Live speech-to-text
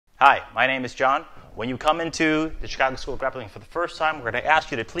Hi, my name is John. When you come into the Chicago School of Grappling for the first time, we're going to ask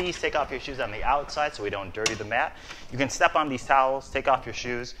you to please take off your shoes on the outside so we don't dirty the mat. You can step on these towels, take off your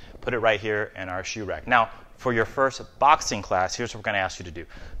shoes, put it right here in our shoe rack. Now, for your first boxing class, here's what we're going to ask you to do.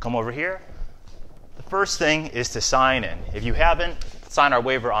 Come over here. The first thing is to sign in. If you haven't, sign our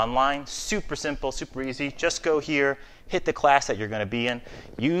waiver online. Super simple, super easy. Just go here, hit the class that you're going to be in.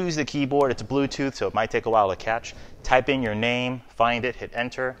 Use the keyboard. It's Bluetooth, so it might take a while to catch. Type in your name, find it, hit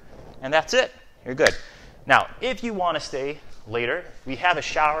enter, and that's it. You're good. Now, if you want to stay later, we have a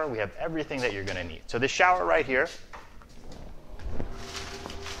shower. We have everything that you're going to need. So the shower right here,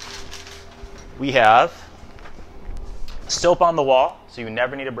 we have soap on the wall, so you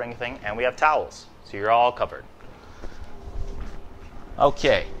never need to bring anything, and we have towels, so you're all covered.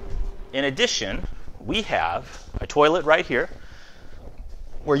 Okay. In addition, we have a toilet right here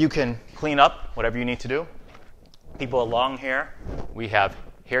where you can clean up whatever you need to do. People with long hair, we have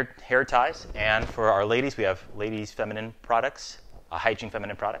hair ties, and for our ladies, we have ladies' feminine products, hygiene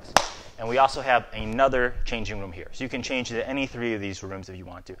feminine products. And we also have another changing room here. So you can change into any three of these rooms if you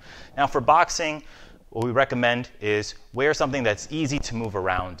want to. Now for boxing, what we recommend is wear something that's easy to move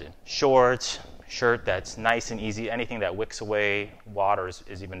around in. Shorts, shirt that's nice and easy, anything that wicks away water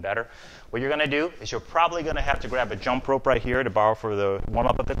is even better. What you're going to do is you're probably going to have to grab a jump rope right here to borrow for the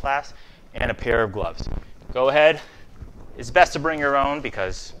warm-up of the class, and a pair of gloves. Go ahead. It's best to bring your own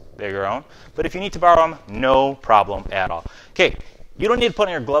because they're your own. But if you need to borrow them, no problem at all. Okay, you don't need to put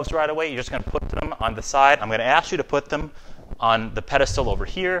on your gloves right away. You're just going to put them on the side. I'm going to ask you to put them on the pedestal over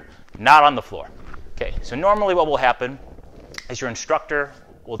here, not on the floor. Okay, so normally what will happen is your instructor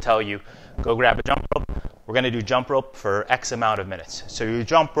will tell you, go grab a jump rope. We're going to do jump rope for X amount of minutes. So you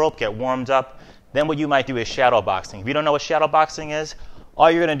jump rope, get warmed up. Then what you might do is shadow boxing. If you don't know what shadow boxing is,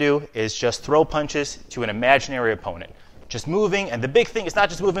 all you're going to do is just throw punches to an imaginary opponent. Just moving, and the big thing is not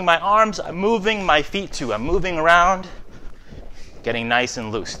just moving my arms, I'm moving my feet too. I'm moving around, getting nice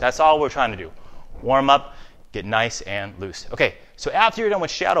and loose. That's all we're trying to do. Warm up, get nice and loose. Okay, so after you're done with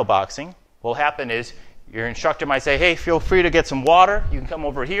shadow boxing, what will happen is your instructor might say, hey, feel free to get some water. You can come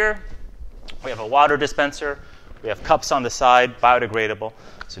over here. We have a water dispenser. We have cups on the side, biodegradable,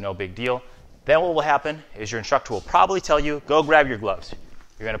 so no big deal. Then what will happen is your instructor will probably tell you, go grab your gloves.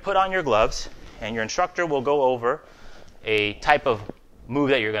 You're going to put on your gloves, and your instructor will go over a type of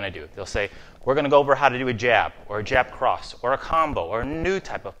move that you're going to do. They'll say, we're going to go over how to do a jab, or a jab cross, or a combo, or a new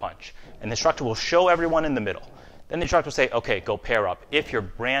type of punch. And the instructor will show everyone in the middle. Then the instructor will say, okay, go pair up. If you're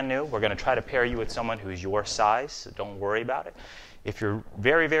brand new, we're going to try to pair you with someone who's your size, so don't worry about it. If you're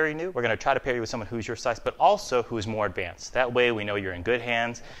very, very new, we're going to try to pair you with someone who's your size, but also who's more advanced. That way we know you're in good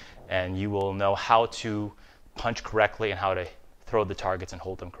hands, and you will know how to punch correctly and how to throw the targets and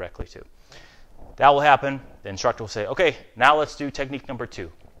hold them correctly too. That will happen. The instructor will say, okay, now let's do technique number 2.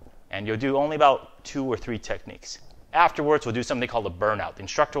 And you'll do only about 2 or 3 techniques. Afterwards, we'll do something called a burnout. The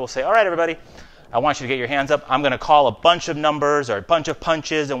instructor will say, all right, everybody, I want you to get your hands up. I'm going to call a bunch of numbers or a bunch of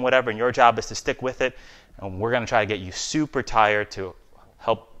punches and whatever, and your job is to stick with it. And we're going to try to get you super tired to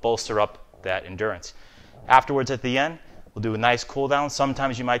help bolster up that endurance. Afterwards, at the end, we'll do a nice cool down.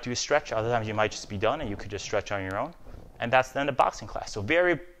 Sometimes you might do a stretch. Other times you might just be done, and you could just stretch on your own. And that's then a boxing class. So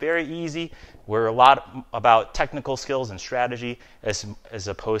very, very easy. We're a lot about technical skills and strategy as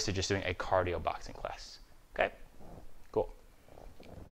opposed to just doing a cardio boxing class. Okay?